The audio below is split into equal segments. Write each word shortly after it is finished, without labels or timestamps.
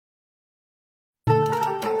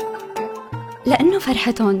لأنه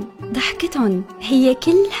فرحتهم ضحكتهم هي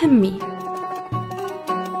كل همي،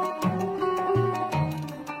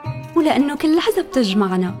 ولأنه كل لحظة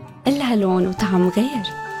بتجمعنا إلها لون وطعم غير.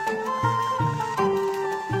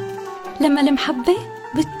 لما المحبة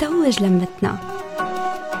بتتوج لمتنا،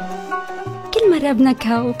 كل مرة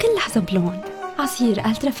بنكهة وكل لحظة بلون. عصير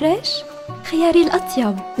الترا فريش، خياري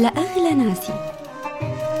الأطيب لأغلى ناسي.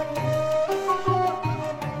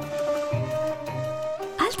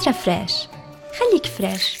 الترا فريش، خليك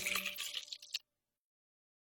فريش.